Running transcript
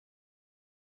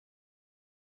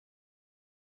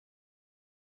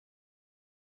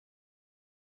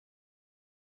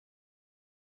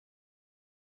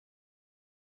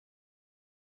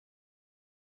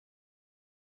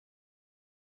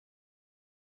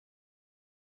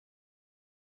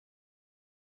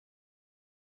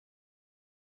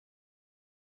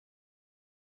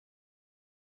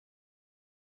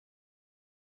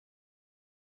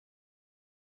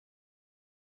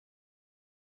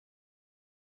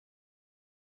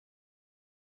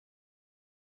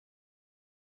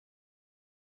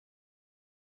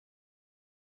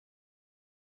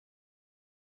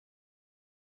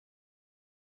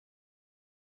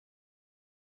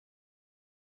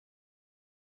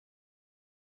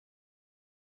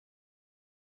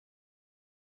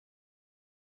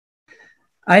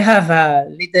I have a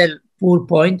little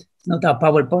PowerPoint, not a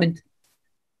PowerPoint.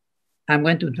 I'm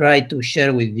going to try to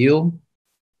share with you.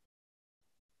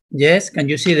 Yes, can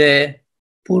you see the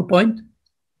PowerPoint?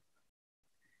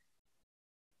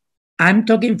 I'm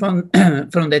talking from,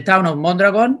 from the town of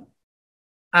Mondragon.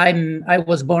 I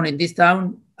was born in this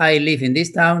town, I live in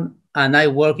this town, and I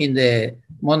work in the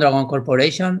Mondragon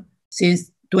Corporation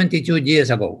since 22 years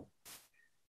ago.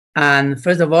 And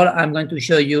first of all, I'm going to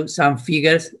show you some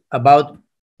figures about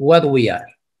what we are.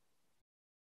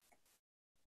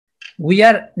 We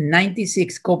are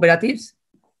 96 cooperatives.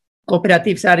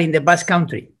 Cooperatives are in the Basque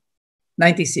Country,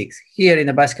 96 here in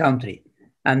the Basque Country.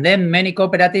 And then many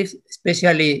cooperatives,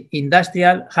 especially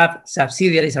industrial, have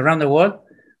subsidiaries around the world,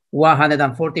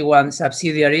 141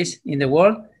 subsidiaries in the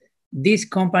world. These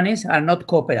companies are not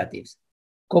cooperatives.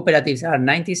 Cooperatives are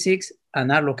 96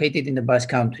 and are located in the Basque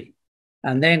Country.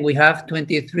 And then we have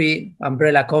 23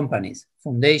 umbrella companies,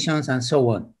 foundations, and so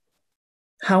on.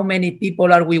 How many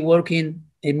people are we working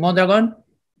in Mondragon?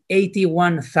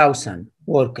 81,000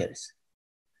 workers.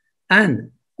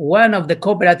 And one of the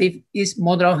cooperative is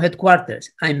Mondragon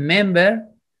headquarters. I'm member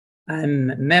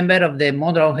of the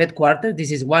Mondragon headquarters.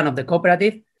 This is one of the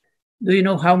cooperative. Do you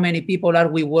know how many people are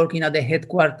we working at the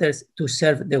headquarters to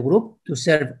serve the group, to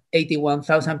serve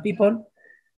 81,000 people?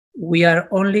 We are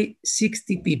only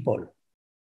 60 people.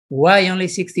 Why only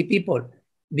 60 people?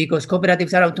 Because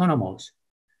cooperatives are autonomous.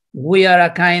 We are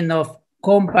a kind of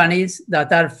companies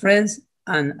that are friends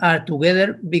and are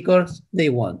together because they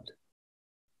want.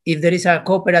 If there is a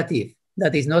cooperative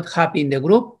that is not happy in the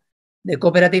group, the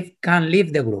cooperative can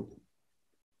leave the group.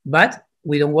 But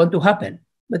we don't want to happen,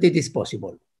 but it is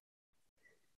possible.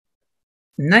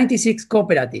 96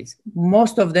 cooperatives,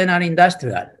 most of them are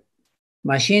industrial.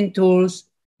 Machine tools,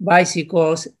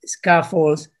 bicycles,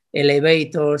 scaffolds,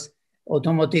 elevators,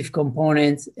 automotive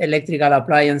components, electrical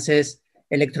appliances,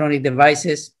 electronic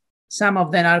devices. Some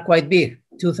of them are quite big,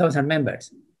 2,000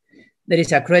 members. There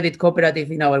is a credit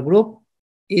cooperative in our group.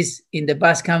 Is in the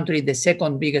Basque Country the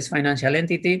second biggest financial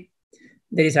entity.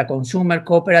 There is a consumer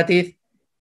cooperative,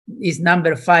 is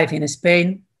number 5 in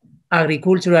Spain.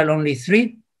 Agricultural only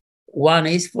 3. One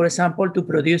is, for example, to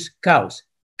produce cows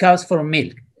for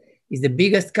milk. It's the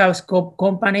biggest cows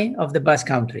company of the Basque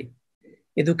Country.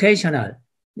 Educational,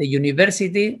 the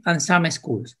university and some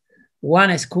schools.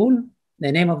 One school,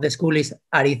 the name of the school is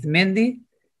Arizmendi,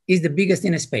 is the biggest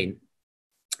in Spain.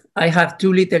 I have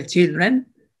 2 little children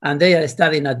and they are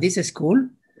studying at this school.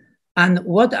 And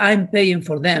what I'm paying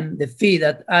for them, the fee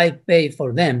that I pay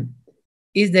for them,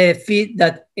 is the fee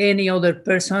that any other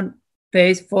person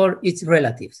pays for its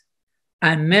relatives.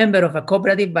 I'm a member of a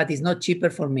cooperative, but it's not cheaper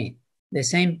for me. The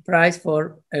same price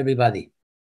for everybody.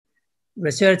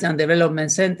 Research and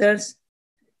development centers.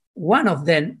 One of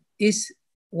them is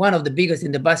one of the biggest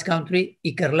in the Basque Country,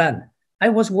 Ikerlan. I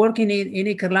was working in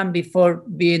Ikerlan before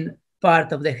being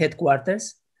part of the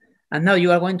headquarters. And now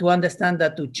you are going to understand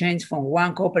that to change from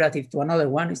one cooperative to another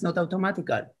one is not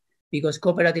automatical because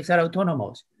cooperatives are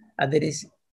autonomous and there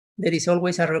is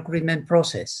always a recruitment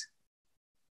process.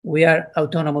 We are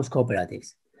autonomous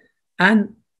cooperatives.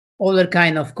 And other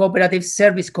kind of cooperatives,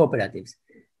 service cooperatives.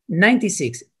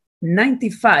 96,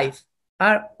 95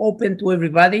 are open to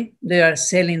everybody. They are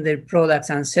selling their products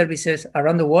and services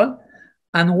around the world.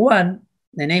 And one,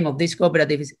 the name of this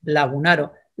cooperative is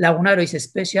Lagunaro. Lagunaro is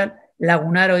special.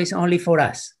 Lagunaro is only for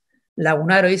us.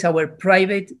 Lagunaro is our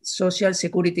private social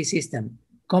security system,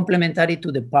 complementary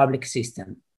to the public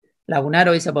system.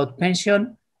 Lagunaro is about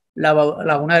pension.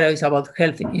 Lagunaro is about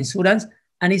health insurance,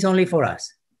 and it's only for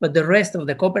us. But the rest of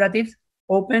the cooperatives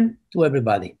open to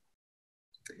everybody.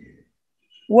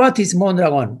 What is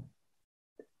Mondragon?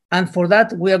 And for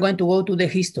that, we are going to go to the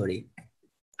history.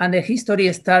 And the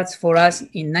history starts for us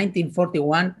in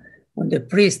 1941 when the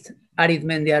priest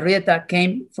Arizmendiarrieta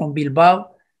came from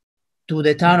Bilbao to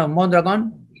the town of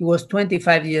Mondragon. He was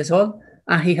 25 years old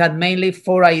and he had mainly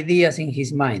 4 ideas in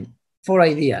his mind. 4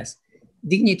 ideas.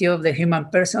 Dignity of the human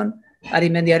person.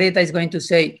 Arizmendiarrieta is going to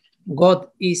say, God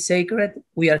is sacred.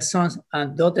 We are sons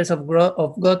and daughters of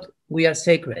God. We are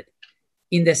sacred.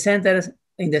 In the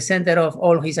center of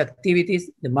all his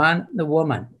activities, the man, the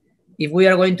woman. If we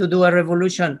are going to do a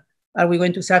revolution, are we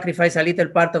going to sacrifice a little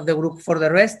part of the group for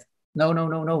the rest? No, no,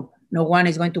 no, no. No one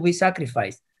is going to be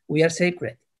sacrificed. We are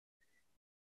sacred.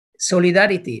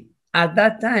 Solidarity. At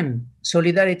that time,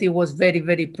 solidarity was very,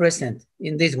 very present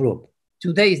in this group.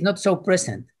 Today is not so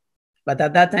present, but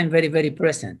at that time, very, very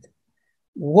present.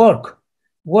 Work.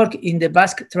 Work in the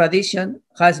Basque tradition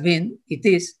it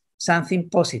is something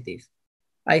positive.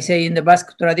 I say in the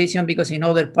Basque tradition because in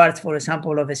other parts, for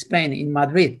example, of Spain, in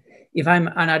Madrid, if I'm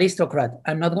an aristocrat,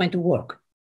 I'm not going to work.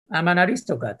 I'm an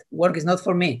aristocrat. Work is not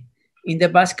for me. In the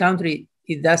Basque Country,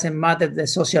 it doesn't matter the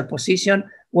social position.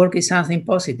 Work is something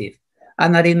positive.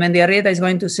 And Arizmendiarrieta is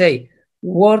going to say,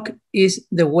 work is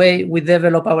the way we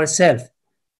develop ourselves.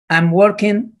 I'm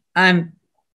working, I'm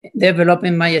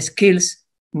developing my skills,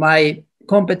 my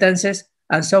competences,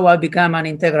 and so I become an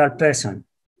integral person.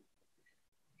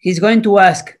 He's going to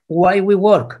ask why we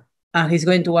work, and he's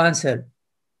going to answer,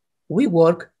 we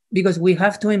work because we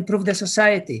have to improve the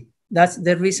society. That's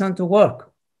the reason to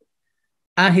work.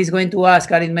 And he's going to ask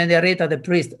Arizmendiarrieta, the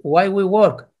priest, why we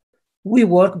work? We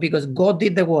work because God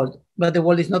did the world, but the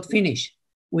world is not finished.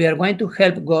 We are going to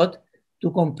help God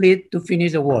to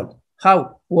finish the world.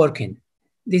 How? Working.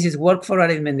 This is work for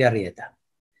Arizmendiarrieta.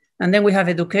 And then we have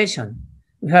education.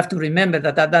 We have to remember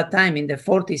that at that time, in the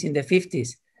 40s, in the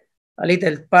 50s, a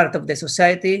little part of the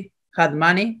society had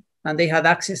money and they had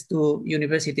access to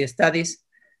university studies,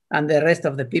 and the rest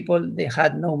of the people, they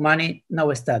had no money,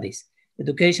 no studies.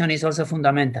 Education is also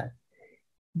fundamental.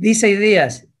 These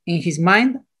ideas in his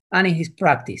mind and in his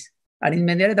practice.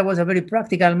 Arizmendiarrieta was a very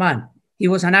practical man. He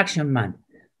was an action man.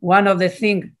 One of the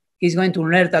things he's going to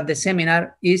learn at the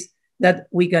seminar is that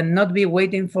we cannot be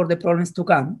waiting for the problems to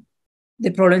come. The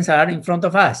problems are in front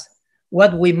of us.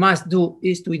 What we must do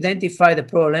is to identify the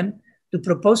problem, to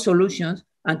propose solutions,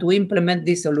 and to implement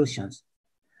these solutions.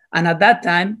 And at that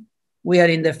time, we are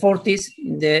in the 40s,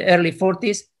 in the early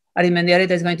 40s,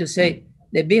 Arizmendiarrieta is going to say,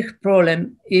 the big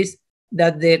problem is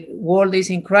that the world is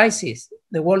in crisis.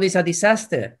 The world is a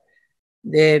disaster.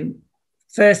 The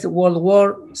First World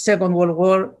War, Second World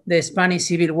War, the Spanish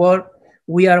Civil War,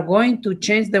 we are going to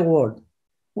change the world.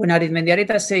 When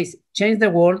Arizmendiarrieta says change the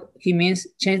world, he means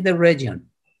change the region.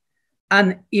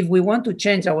 And if we want to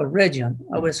change our region,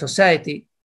 our society,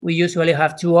 we usually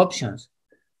have two options.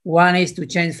 One is to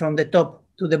change from the top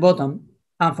to the bottom,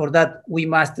 and for that we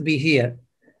must be here.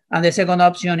 And the second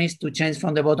option is to change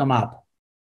from the bottom up.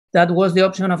 That was the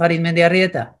option of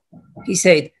Arizmendiarrieta. He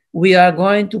said, we are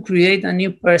going to create a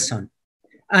new person.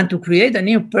 And to create a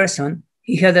new person,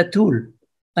 he had a tool,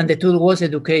 and the tool was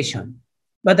education.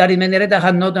 But Arizmendiarrieta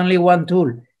had not only one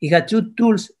tool, he had two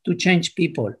tools to change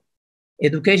people,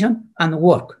 education and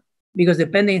work. Because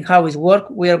depending how it's work,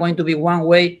 we are going to be one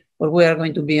way or we are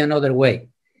going to be another way.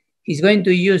 He's going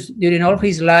to use during all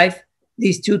his life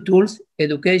these two tools,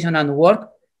 education and work,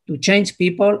 to change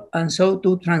people and so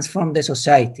to transform the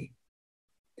society.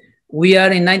 We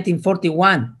are in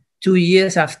 1941, 2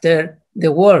 years after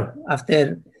the war,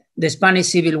 after the Spanish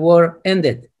Civil War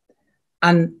ended.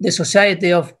 And the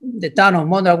society of the town of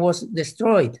Mondragon was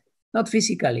destroyed, not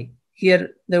physically.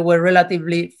 Here, there were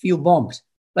relatively few bombs,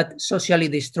 but socially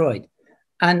destroyed.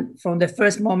 And from the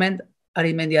first moment,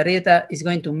 Arizmendiarrieta is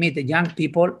going to meet the young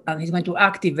people and he's going to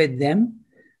activate them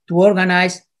to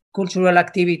organize cultural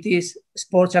activities,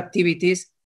 sports activities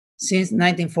since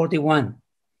 1941.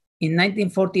 In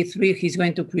 1943, he's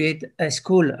going to create a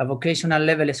school, a vocational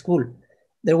level school.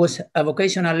 There was a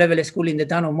vocational level school in the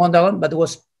town of Mondragon, but it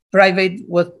was private,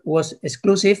 was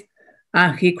exclusive,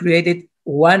 and he created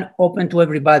one open to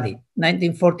everybody,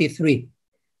 1943.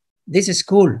 This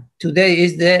school today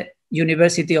is the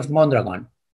University of Mondragon.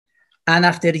 And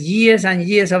after years and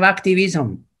years of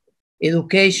activism,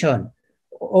 education,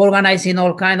 organizing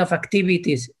all kinds of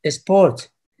activities, sports,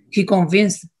 he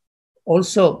convinced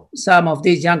also some of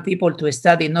these young people to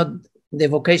study not the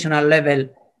vocational level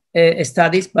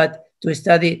studies, but to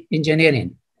study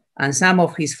engineering. And some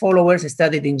of his followers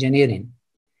studied engineering.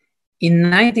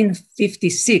 In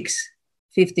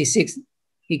 1956,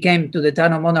 he came to the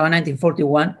town of Mondragon in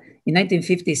 1941. In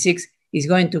 1956, he's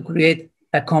going to create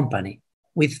a company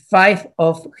with 5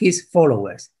 of his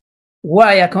followers.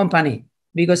 Why a company?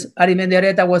 Because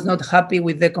Arizmendiarrieta was not happy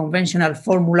with the conventional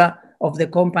formula of the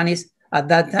companies at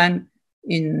that time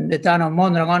in the town of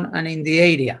Mondragon and in the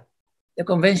area. The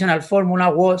conventional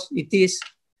formula was, it is,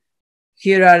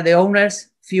 here are the owners,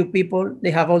 few people,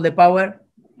 they have all the power.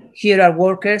 Here are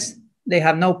workers, they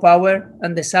have no power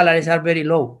and the salaries are very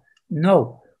low.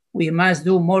 No, we must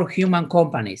do more human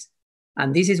companies.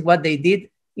 And this is what they did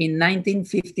in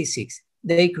 1956.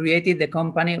 They created the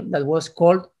company that was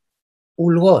called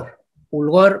Ulgor.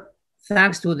 Ulgor,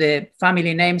 thanks to the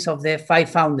family names of the 5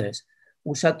 founders,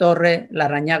 Usatorre,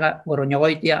 Larrañaga,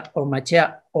 Goroñogoitia,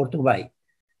 Ormachea, Ortubay.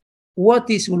 What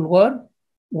is Ulgor?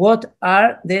 What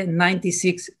are the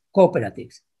 96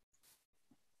 cooperatives?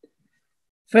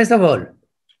 First of all,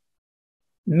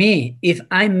 me, if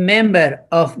I'm member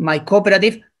of my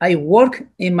cooperative, I work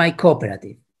in my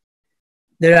cooperative.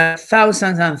 There are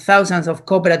thousands and thousands of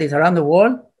cooperatives around the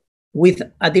world with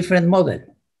a different model.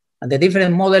 And the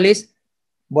different model is,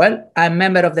 well, I'm a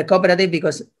member of the cooperative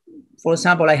because, for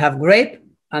example, I have grape,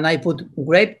 and I put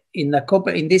grape in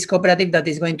this cooperative that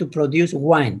is going to produce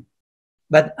wine.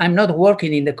 But I'm not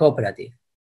working in the cooperative.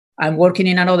 I'm working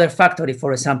in another factory,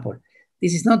 for example.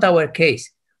 This is not our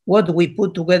case. What we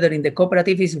put together in the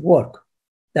cooperative is work.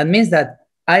 That means that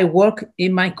I work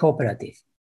in my cooperative.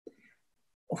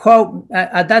 How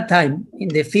at that time, in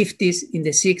the 50s, in the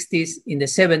 60s, in the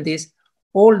 70s,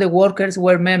 all the workers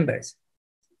were members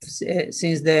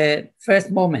since the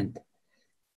first moment.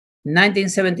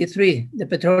 1973, the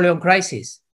petroleum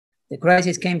crisis. The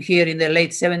crisis came here in the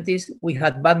late 70s. We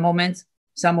had bad moments.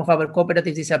 Some of our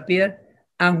cooperatives disappeared,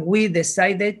 and we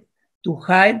decided to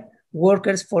hire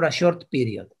workers for a short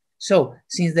period. So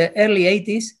since the early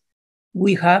 80s,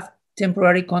 we have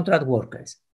temporary contract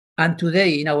workers. And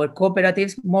today in our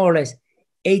cooperatives, more or less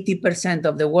 80%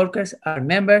 of the workers are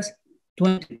members,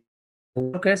 20% of the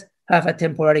workers have a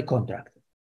temporary contract.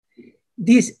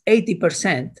 These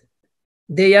 80%,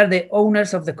 they are the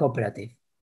owners of the cooperative.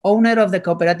 Owner of the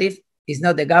cooperative is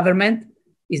not the government,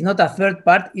 is not a third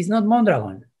part, is not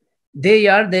Mondragon. They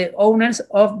are the owners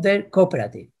of the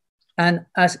cooperative. And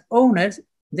as owners,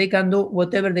 they can do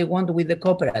whatever they want with the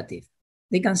cooperative.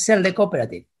 They can sell the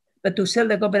cooperative. But to sell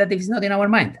the cooperative is not in our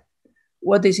mind.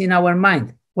 What is in our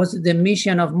mind? What's the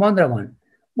mission of Mondragon?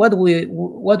 What we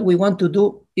want to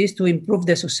do is to improve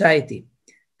the society.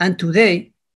 And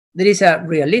today, there is a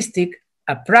realistic,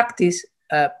 a practice,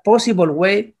 a possible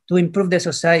way to improve the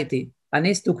society, and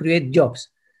it's to create jobs,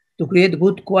 to create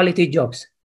good quality jobs.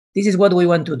 This is what we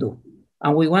want to do.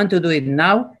 And we want to do it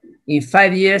now, in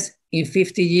 5 years, in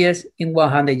 50 years, in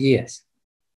 100 years.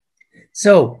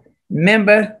 So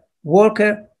member,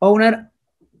 worker, owner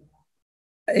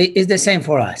is the same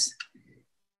for us.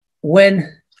 Well,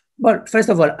 first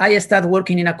of all, I started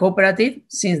working in a cooperative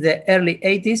since the early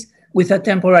 80s with a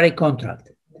temporary contract.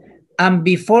 And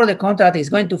before the contract is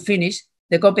going to finish,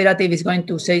 the cooperative is going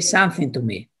to say something to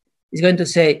me. It's going to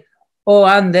say, oh,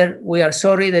 Ander, we are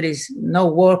sorry, there is no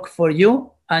work for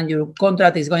you, and your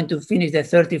contract is going to finish the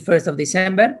 31st of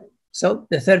December. So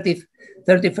the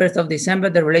 31st of December,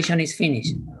 the relation is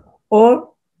finished. Or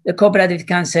the cooperative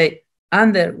can say,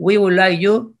 Ander, we would like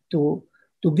you to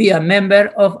be a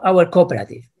member of our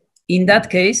cooperative. In that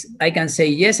case, I can say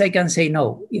yes, I can say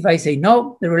no. If I say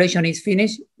no, the relation is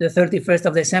finished the 31st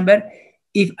of December.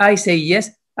 If I say yes,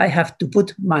 I have to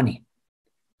put money.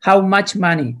 How much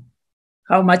money?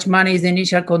 How much money is the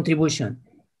initial contribution?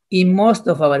 In most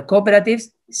of our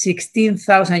cooperatives,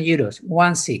 16,000 euros,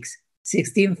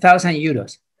 16,000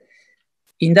 euros.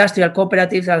 Industrial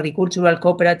cooperatives, agricultural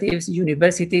cooperatives,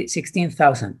 university,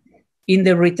 16,000. In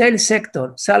the retail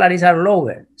sector, salaries are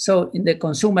lower. So in the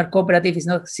consumer cooperative, it's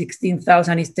not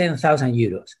 16,000, it's 10,000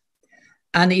 euros.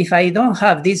 And if I don't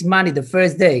have this money the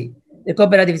first day, the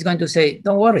cooperative is going to say,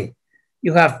 don't worry,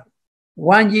 you have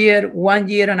 1 year, 1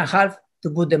 year and a half to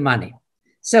put the money.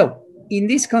 So in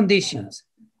these conditions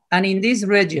and in this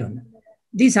region,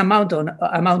 this amount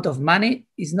of money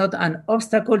is not an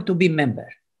obstacle to be member.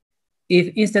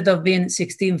 If instead of being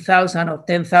 16,000 or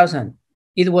 10,000,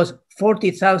 it was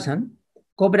 40,000,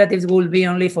 cooperatives will be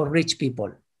only for rich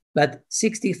people. But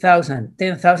 60,000,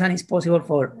 10,000 is possible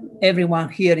for everyone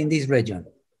here in this region.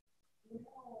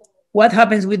 What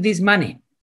happens with this money?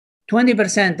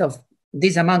 20% of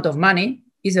this amount of money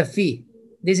is a fee.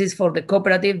 This is for the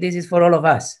cooperative, this is for all of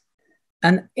us.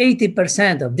 And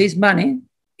 80% of this money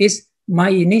is my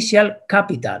initial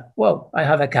capital. Whoa, I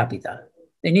have a capital,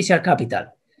 the initial capital.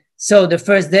 So the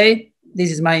first day,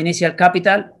 this is my initial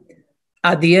capital.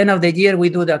 At the end of the year, we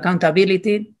do the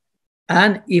accountability.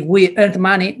 And if we earn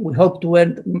money, we hope to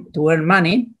earn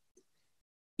money.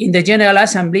 In the General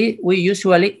Assembly, we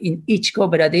usually, in each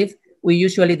cooperative, we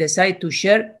usually decide to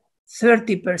share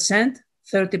 30%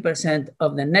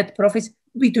 of the net profits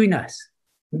between us,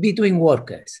 between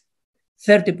workers.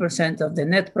 30% of the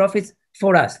net profits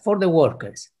for us, for the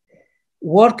workers.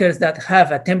 Workers that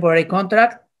have a temporary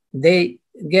contract, they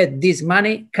get this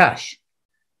money cash.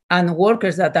 And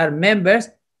workers that are members,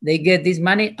 they get this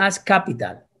money as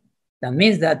capital. That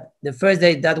means that the first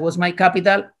day that was my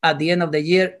capital, at the end of the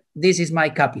year, this is my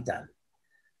capital.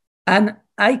 And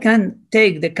I can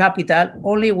take the capital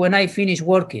only when I finish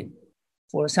working.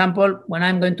 For example, when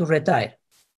I'm going to retire,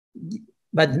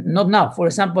 but not now. For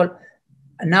example,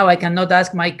 now I cannot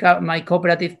ask my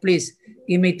cooperative, please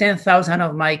give me 10,000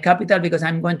 of my capital because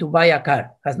I'm going to buy a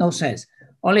car. Has no sense.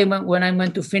 Only when I'm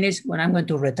going to finish, when I'm going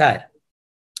to retire.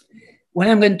 When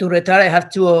I'm going to retire, I have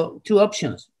two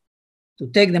options. To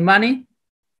take the money.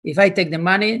 If I take the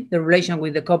money, the relation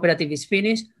with the cooperative is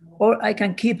finished, or I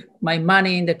can keep my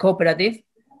money in the cooperative.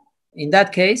 In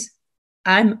that case,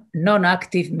 I'm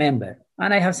non-active member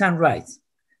and I have some rights.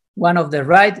 One of the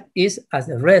right is, as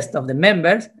the rest of the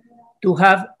members, to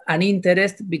have an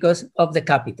interest because of the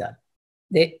capital.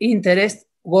 The interest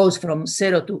goes from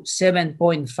 0 to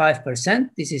 7.5%.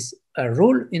 This is a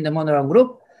rule in the Mondragon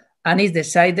Group and is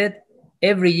decided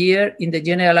every year in the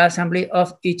General Assembly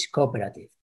of each cooperative.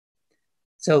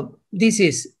 So this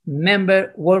is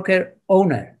member, worker,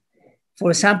 owner. For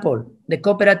example, the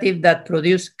cooperative that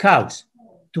produce cows,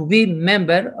 to be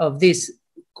member of this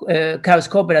cows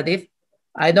cooperative,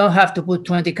 I don't have to put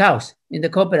 20 cows in the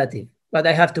cooperative, but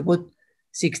I have to put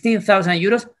 16,000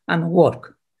 euros and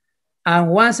work. And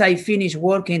once I finish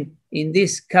working in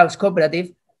this cows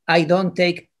cooperative, I don't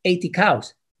take 80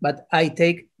 cows, but I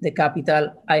take the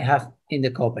capital I have in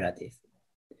the cooperative.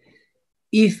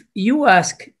 If you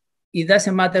ask, it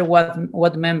doesn't matter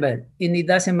what member, and it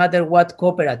doesn't matter what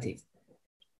cooperative.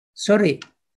 Sorry,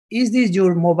 is this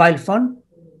your mobile phone?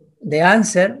 The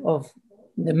answer of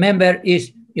the member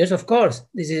is, yes, of course.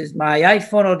 This is my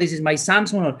iPhone, or this is my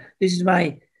Samsung, or this is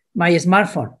my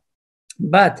smartphone.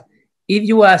 But if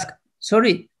you ask,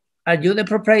 sorry, are you the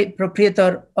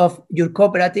proprietor of your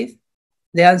cooperative?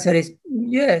 The answer is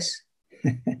yes.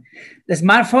 The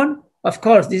smartphone, of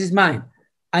course, this is mine.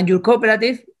 And your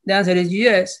cooperative, the answer is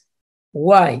yes.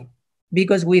 Why?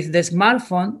 Because with the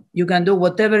smartphone, you can do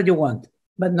whatever you want,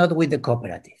 but not with the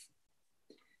cooperative.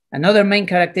 Another main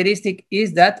characteristic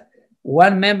is that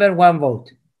one member, one vote.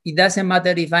 It doesn't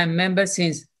matter if I'm a member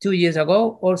since 2 years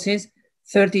ago or since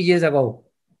 30 years ago.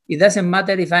 It doesn't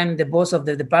matter if I'm the boss of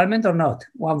the department or not,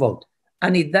 one vote.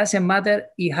 And it doesn't matter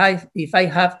if I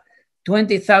have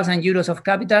 20,000 euros of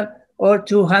capital or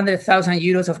 200,000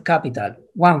 euros of capital,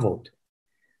 one vote.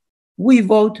 We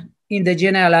vote in the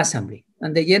General Assembly,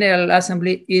 and the General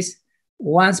Assembly is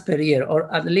once per year,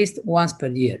 or at least once per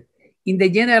year. In the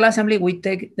General Assembly, we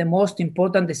take the most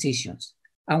important decisions,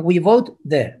 and we vote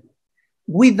there.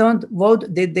 We don't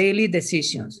vote the daily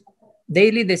decisions.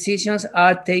 Daily decisions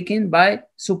are taken by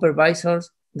supervisors,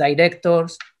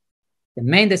 directors, the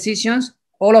main decisions,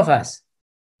 all of us,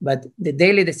 but the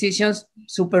daily decisions,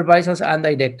 supervisors and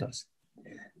directors.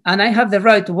 And I have the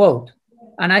right to vote,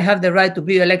 and I have the right to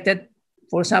be elected,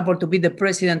 for example, to be the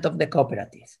president of the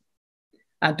cooperative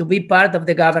and to be part of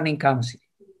the governing council.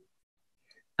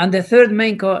 And the third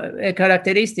main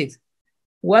characteristic,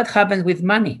 what happens with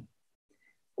money?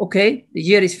 Okay, the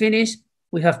year is finished,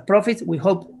 we have profits, we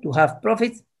hope to have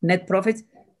profits, net profits,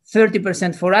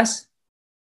 30% for us,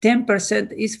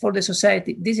 10% is for the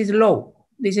society. This is law.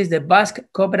 This is the Basque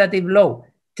cooperative law.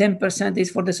 10% is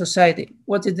for the society.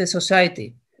 What is the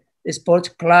society? The sports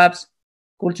clubs,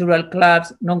 cultural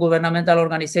clubs, non-governmental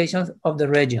organizations of the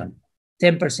region,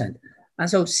 10%. And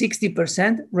so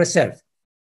 60% reserved.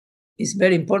 It's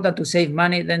very important to save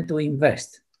money than to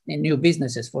invest in new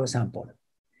businesses, for example.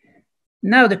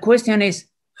 Now the question is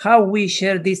how we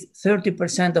share this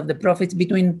 30% of the profits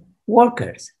between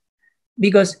workers.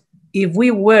 Because if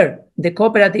we were the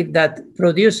cooperative that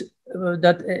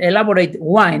elaborate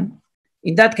wine,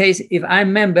 in that case, if I'm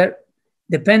a member,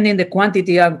 depending the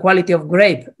quantity and quality of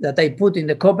grape that I put in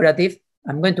the cooperative,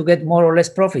 I'm going to get more or less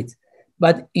profits.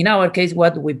 But in our case,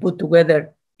 what we put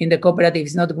together in the cooperative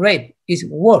is not grape, it's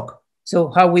work.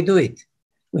 So how we do it?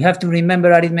 We have to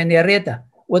remember Arizmendiarrieta.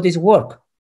 What is work?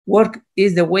 Work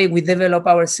is the way we develop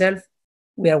ourselves.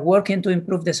 We are working to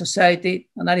improve the society.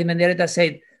 And Arizmendiarrieta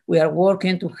said, we are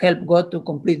working to help God to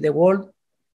complete the world.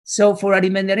 So for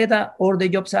Arizmendiarrieta, all the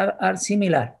jobs are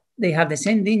similar. They have the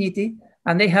same dignity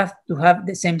and they have to have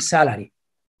the same salary.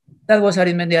 That was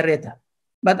Arizmendiarrieta.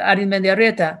 But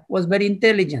Arizmendiarrieta was very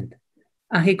intelligent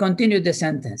and he continued the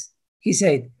sentence. He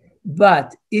said,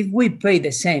 but if we pay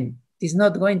the same, it's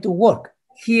not going to work.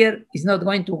 Here, it's not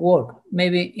going to work.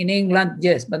 Maybe in England,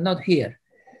 yes, but not here.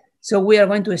 So we are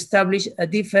going to establish a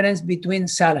difference between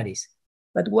salaries.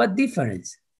 But what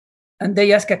difference? And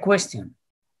they asked a question.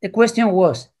 The question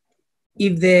was,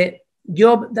 if the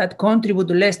job that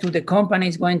contributes less to the company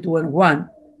is going to earn 1,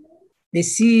 the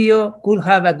CEO could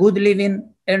have a good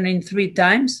living earning 3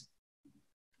 times?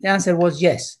 The answer was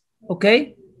yes.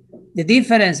 Okay? The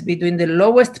difference between the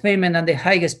lowest payment and the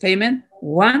highest payment,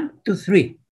 1 to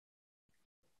 3.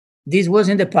 This was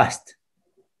in the past.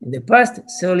 In the past,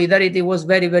 solidarity was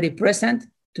very, very present.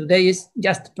 Today is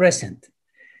just present.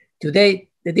 Today,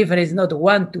 the difference is not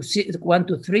 1 to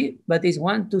 3, but is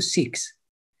 1 to 6.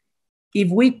 If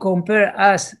we compare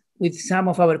us with some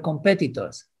of our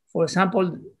competitors, for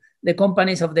example, the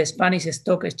companies of the Spanish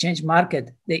stock exchange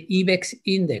market, the IBEX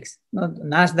index, not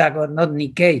NASDAQ or not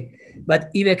Nikkei,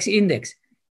 but IBEX index.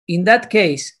 In that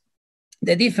case,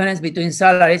 the difference between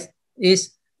salaries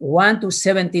is 1 to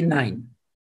 79.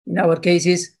 In our case,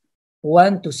 is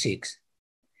 1 to 6.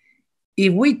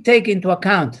 If we take into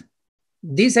account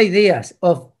these ideas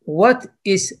of what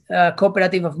is a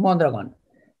cooperative of Mondragon,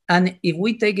 and if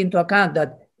we take into account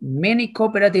that many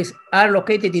cooperatives are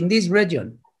located in this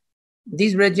region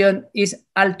is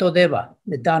Alto Deva,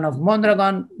 the town of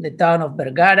Mondragon, the town of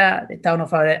Vergara, the town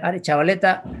of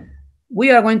Arechavaleta.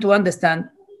 We are going to understand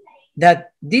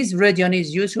that this region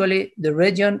is usually the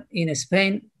region in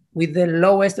Spain with the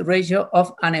lowest ratio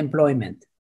of unemployment.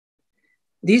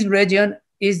 This region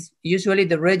is usually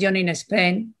the region in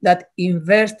Spain that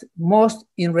invests most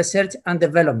in research and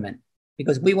development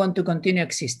because we want to continue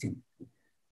existing.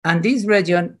 And this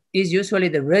region is usually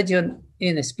the region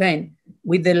in Spain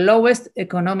with the lowest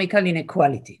economical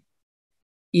inequality.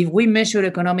 If we measure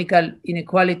economical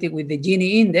inequality with the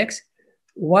Gini index,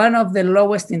 one of the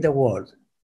lowest in the world.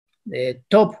 The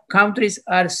top countries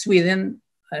are Sweden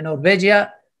and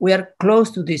Norvegia. We are close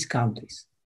to these countries.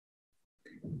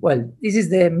 Well, this is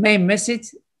the main message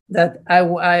that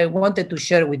I wanted to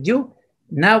share with you.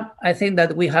 Now, I think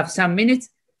that we have some minutes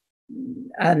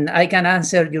and I can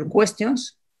answer your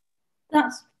questions.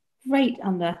 That's great,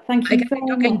 Ander. Thank you very much.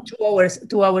 I can be talking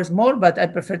 2 hours more, but I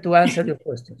prefer to answer your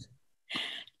questions.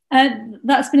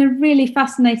 That's been a really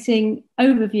fascinating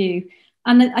overview.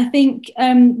 And I think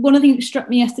one of the things that struck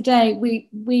me yesterday,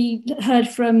 we heard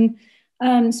from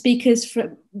speakers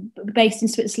based in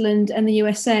Switzerland and the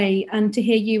USA, and to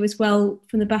hear you as well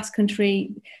from the Basque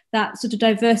Country, that sort of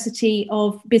diversity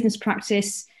of business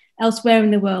practice elsewhere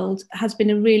in the world has been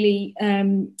a really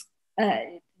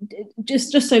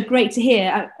just so great to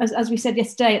hear. As we said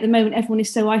yesterday, at the moment everyone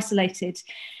is so isolated,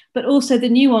 but also the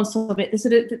nuance of it, the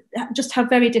sort of just how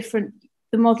very different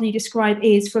the model you describe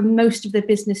is from most of the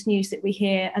business news that we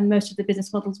hear and most of the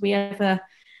business models we ever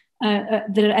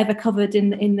that are ever covered in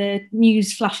the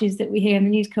news flashes that we hear in the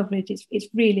news coverage. It's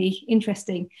really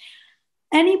interesting.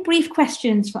 Any brief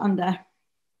questions for Ander?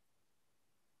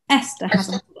 Esther has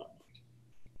one.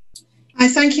 Hi,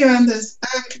 thank you,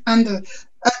 Ander.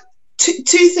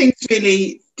 Two things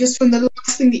really, just from the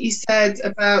last thing that you said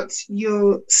about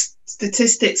your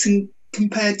statistics and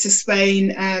compared to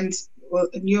Spain and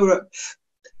in Europe.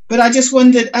 But I just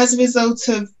wondered, as a result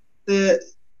of the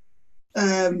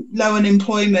low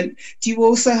unemployment, do you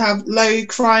also have low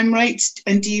crime rates,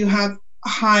 and do you have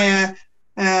higher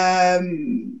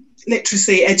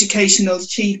literacy, educational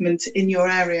achievement in your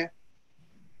area?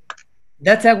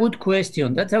 That's a good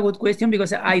question. That's a good question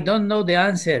because I don't know the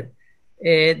answer.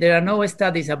 There are no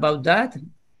studies about that.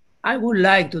 I would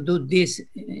like to do this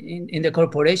in the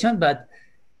corporation, but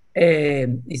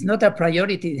it's not a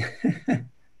priority.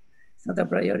 It's not a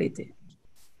priority.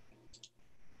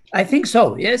 I think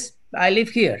so, yes. I live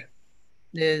here.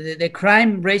 The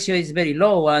crime ratio is very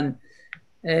low, and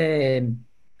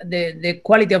the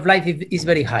quality of life is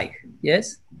very high,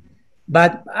 yes.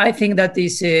 But I think that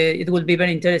it will be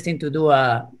very interesting to do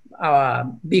a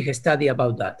big study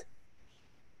about that.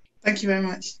 Thank you very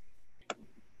much.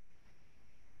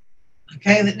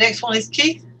 Okay, the next one is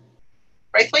Keith.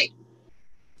 Briefly.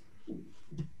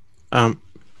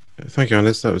 Thank you,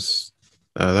 Anders.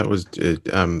 That was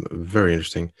very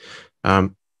interesting.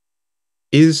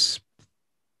 Is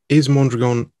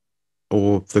Mondragon,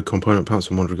 or the component parts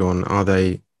of Mondragon,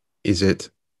 is it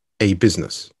a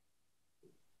business?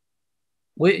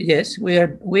 Yes, we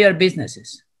are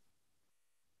businesses.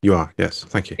 You are, yes.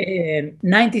 Thank you.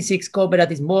 96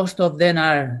 cooperatives. Most of them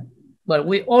are. Well,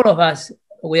 all of us,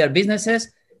 we are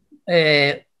businesses.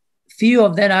 Few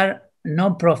of them are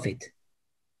non-profit.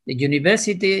 The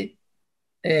university,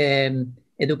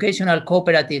 educational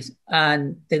cooperatives,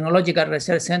 and technological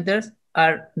research centers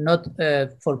are not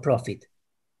for profit,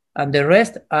 and the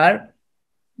rest are,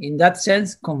 in that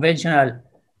sense, conventional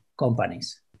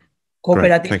companies.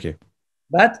 Cooperative. Thank you.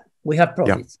 But we have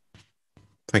profits. Yeah.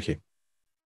 Thank you.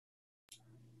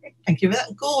 Thank you for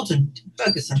that. Gordon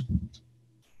Ferguson.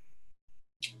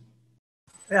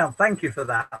 Yeah, thank you for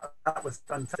that. That was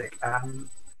fantastic.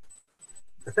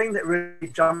 The thing that really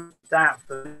jumped out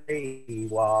for me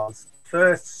was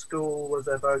first school was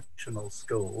a vocational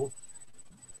school.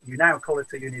 You now call it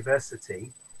a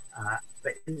university,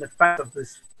 but in the fact of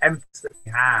this emphasis that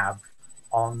we have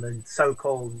on the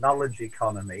so-called knowledge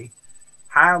economy,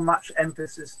 how much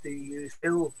emphasis do you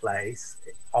still place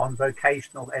on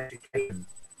vocational education?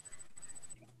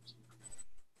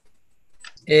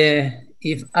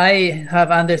 If I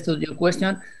have understood your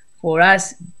question, for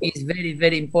us, it's very,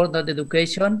 very important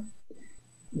education.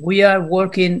 We are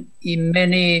working in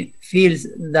many fields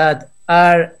that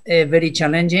are very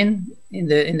challenging in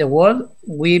the world.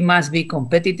 We must be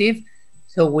competitive,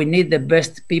 so we need the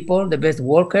best people, the best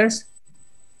workers.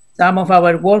 Some of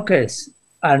our workers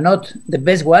are not the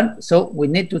best one, so we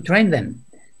need to train them.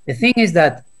 The thing is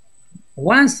that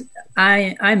once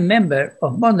I'm member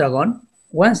of Mondragon,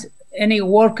 once any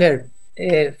worker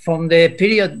from the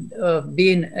period of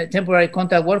being a temporary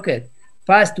contract worker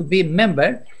pass to be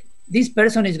member, this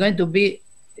person is going to be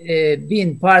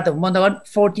being part of Mondragon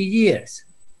 40 years,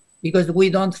 because we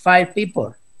don't fire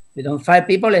people. We don't fire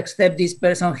people except this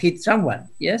person hit someone,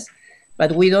 yes?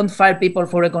 But we don't fire people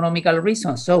for economical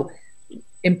reasons. So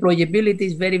employability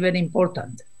is very, very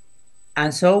important.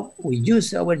 And so we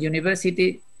use our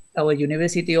university. Our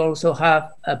university also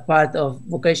have a part of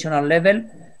vocational level,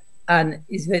 and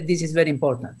this is very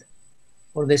important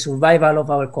for the survival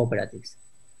of our cooperatives.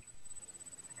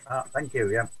 Thank you,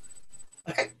 yeah.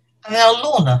 Okay, and now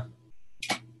Lorna.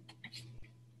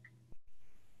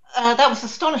 That was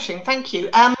astonishing, thank you.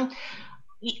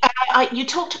 You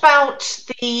talked about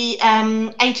the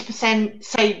 80%,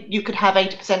 say you could have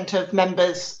 80% of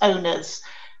members owners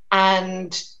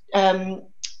and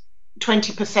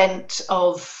 20%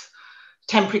 of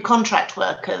temporary contract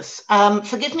workers.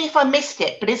 Forgive me if I missed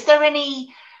it, but is there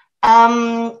any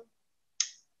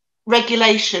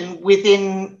regulation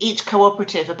within each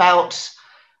cooperative about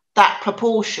that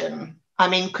proportion? I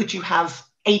mean, could you have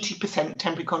 80%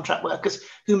 temporary contract workers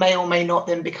who may or may not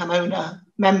then become owner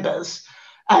members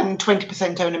and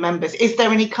 20% owner members? Is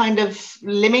there any kind of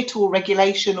limit or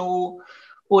regulation or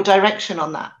direction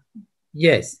on that?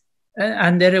 Yes,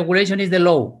 and the regulation is the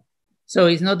law. So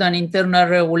it's not an internal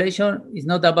regulation. It's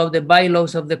not about the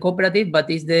bylaws of the cooperative, but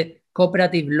it's the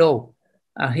cooperative law.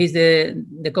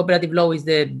 The cooperative law is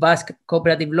the Basque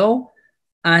cooperative law.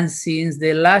 And since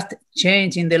the last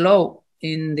change in the law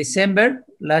in December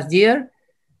last year,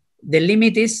 the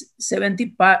limit is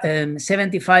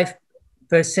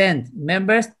 75%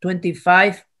 members,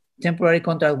 25 temporary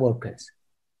contract workers.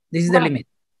 This is the limit.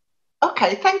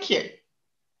 Okay, thank you.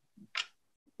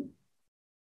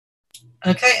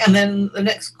 Okay, and then the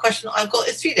next question I've got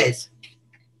is Fides.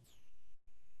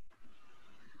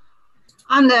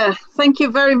 Anna, thank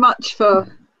you very much for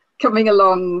coming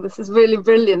along. This is really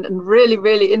brilliant and really,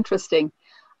 really interesting.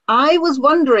 I was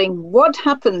wondering what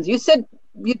happens. You said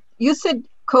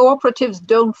cooperatives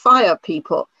don't fire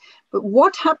people, but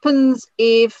what happens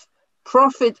if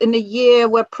profit in a year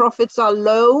where profits are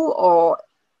low, or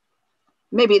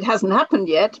maybe it hasn't happened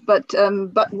yet, but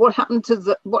what happens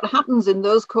in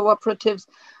those cooperatives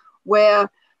where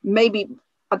maybe,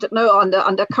 I don't know,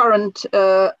 under current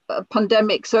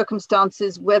pandemic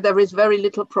circumstances where there is very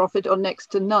little profit or next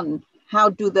to none? How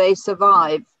do they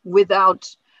survive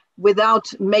without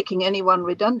making anyone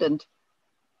redundant?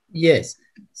 Yes.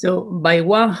 So by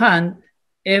one hand,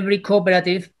 every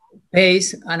cooperative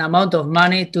pays an amount of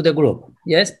money to the group.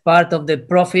 Yes, part of the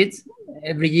profits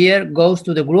every year goes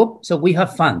to the group. So we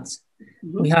have funds.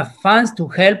 Mm-hmm. We have funds to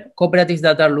help cooperatives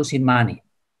that are losing money,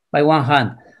 by one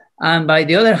hand. And by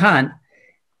the other hand,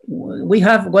 we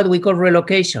have what we call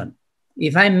relocation.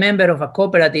 If I'm a member of a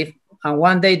cooperative and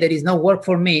one day there is no work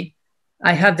for me,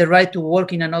 I have the right to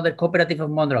work in another cooperative of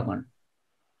Mondragon.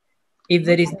 If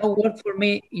there is no work for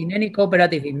me in any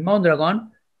cooperative in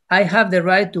Mondragon, I have the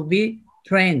right to be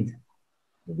trained,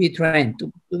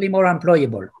 to be more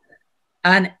employable.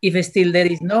 And if still there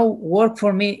is no work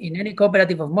for me in any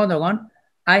cooperative of Mondragon,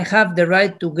 I have the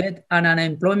right to get an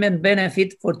unemployment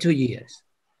benefit for 2 years.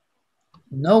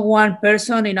 No one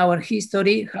person in our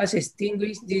history has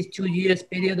extinguished this 2 years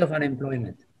period of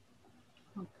unemployment.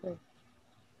 Okay.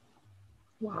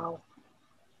 Wow.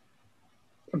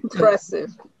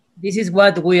 Impressive. So this is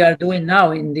what we are doing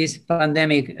now in this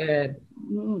pandemic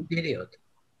period.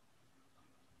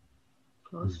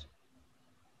 Gosh.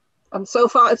 And so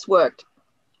far it's worked.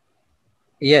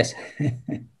 Yes.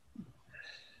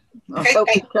 I hope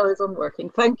it carries on working.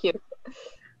 Thank you.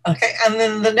 Okay, and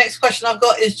then the next question I've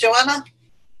got is Joanna.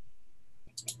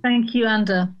 Thank you,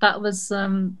 Anda. That was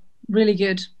really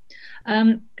good.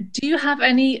 Do you have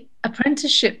any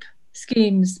apprenticeship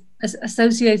schemes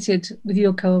associated with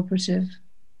your cooperative?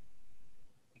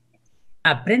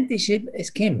 Apprenticeship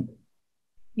scheme?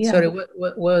 Yeah. Sorry,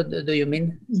 what do you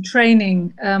mean?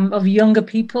 Training of younger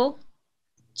people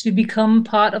to become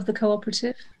part of the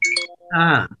cooperative?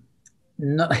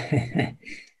 No.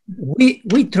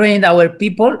 we trained our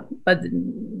people, but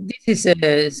this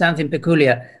is something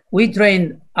peculiar. We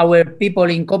train our people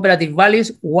in cooperative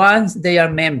values once they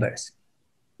are members.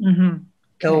 Mm-hmm.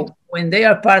 So when they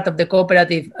are part of the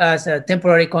cooperative as a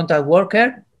temporary contract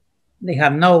worker, they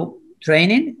have no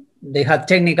training. They have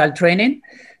technical training,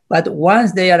 but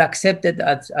once they are accepted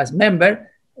as member,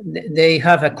 they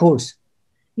have a course.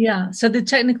 Yeah, so the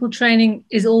technical training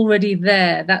is already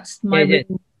there. That's my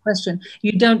question.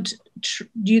 You don't.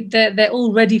 They're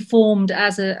already formed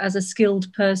as a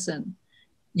skilled person.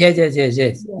 Yes.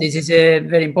 This is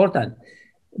very important.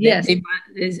 Yes.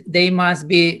 They must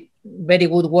be very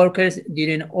good workers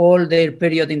during all their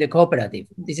period in the cooperative.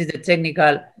 This is the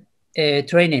technical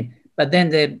training. But then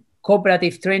the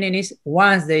cooperative training is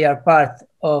once they are part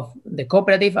of the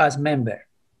cooperative as member.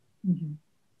 Mm-hmm.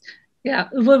 Yeah,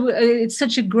 well, it's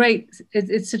such a great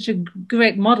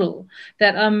model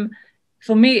that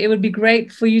for me it would be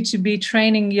great for you to be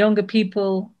training younger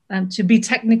people to be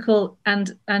technical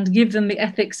and give them the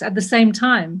ethics at the same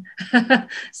time,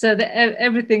 so that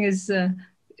everything is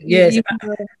yes,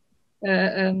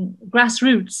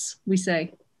 grassroots, we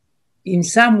say. In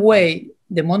some way,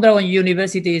 the Mondragon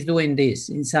University is doing this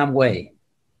in some way.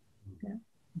 Yeah.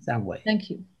 In some way. Thank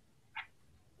you.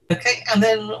 Okay, and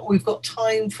then we've got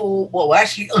time for, well, we're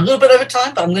actually a little bit over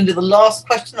time, but I'm going to do the last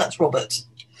question. That's Robert.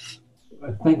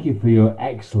 Thank you for your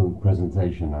excellent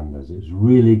presentation, Anders. It's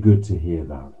really good to hear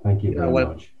that. Thank you very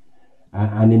much.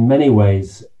 And in many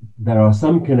ways, there are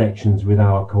some connections with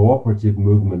our cooperative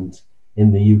movement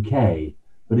in the UK,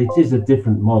 but it is a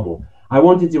different model. I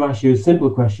wanted to ask you a simple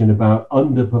question about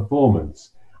underperformance.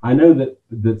 I know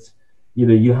that you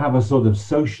know, you have a sort of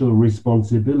social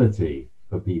responsibility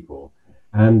for people,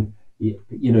 and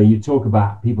you know, you talk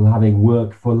about people having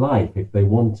work for life if they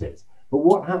want it. But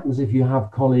what happens if you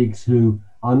have colleagues who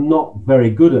are not very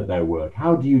good at their work?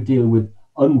 How do you deal with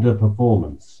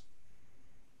underperformance?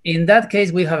 In that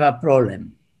case, we have a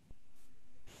problem.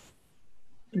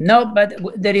 No, but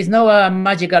there is no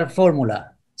magical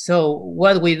formula. So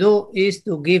what we do is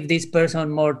to give this person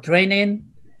more training,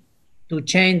 to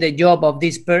change the job of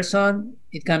this person.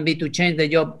 It can be to change the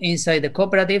job inside the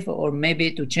cooperative, or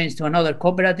maybe to change to another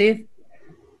cooperative,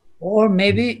 or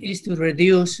maybe is to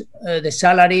reduce the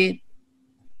salary.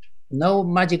 No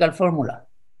magical formula.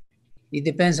 It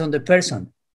depends on the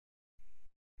person.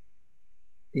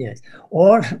 Yes.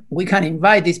 Or we can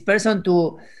invite this person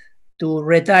to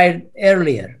retire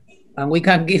earlier, and we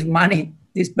can give money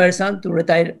this person to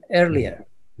retire earlier.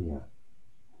 Yeah.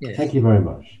 Yes. Thank you very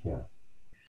much. Yeah.